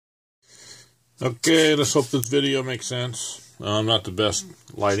Okay, let's hope this video makes sense. Not the best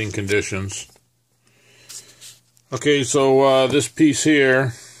lighting conditions. Okay, so this piece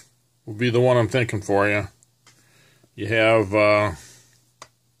here will be the one I'm thinking for you. You have, so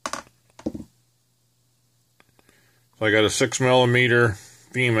I got a 6mm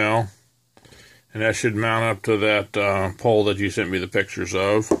female, and that should mount up to that pole that you sent me the pictures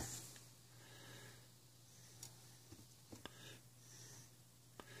of.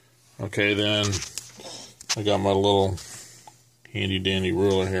 Okay, then I got my little handy dandy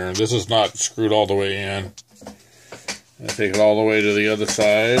ruler here. This is not screwed all the way in. I take it all the way to the other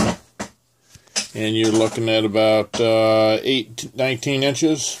side, and you're looking at about 19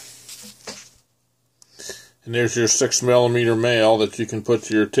 inches. And there's your 6mm male that you can put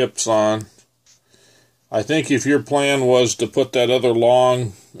your tips on. I think if your plan was to put that other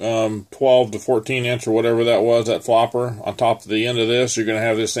long 12 to 14 inch or whatever that was, that flopper, on top of the end of this, you're going to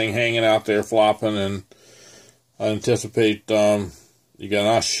have this thing hanging out there flopping, and I anticipate you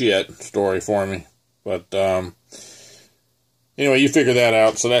got a shit story for me. But anyway, you figure that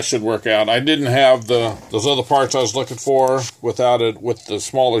out, so that should work out. I didn't have those other parts I was looking for without it, with the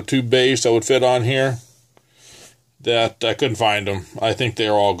smaller tube base that would fit on here. That I couldn't find them. I think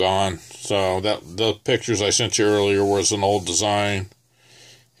they're all gone. So the pictures I sent you earlier was an old design,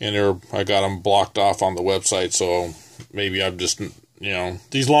 and I got them blocked off on the website. So maybe I'm just,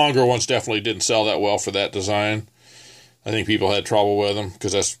 these longer ones definitely didn't sell that well for that design. I think people had trouble with them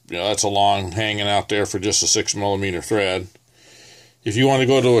because that's a long hanging out there for just a 6mm thread. If you want to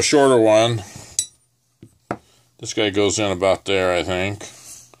go to a shorter one, this guy goes in about there, I think.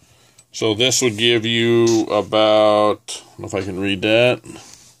 So this would give you about, I don't know if I can read that.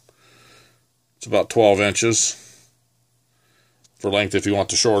 It's about 12 inches for length if you want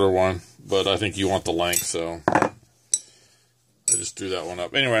the shorter one. But I think you want the length, so I just threw that one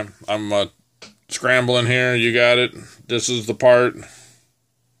up. Anyway, I'm scrambling here. You got it. This is the part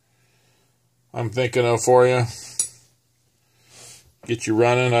I'm thinking of for you. Get you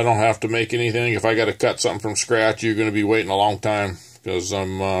running. I don't have to make anything. If I got to cut something from scratch, you're going to be waiting a long time, because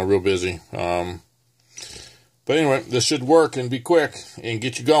I'm real busy. But anyway, this should work and be quick and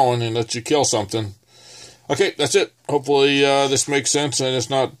get you going and let you kill something. Okay, that's it. Hopefully this makes sense and it's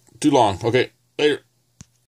not too long. Okay, later.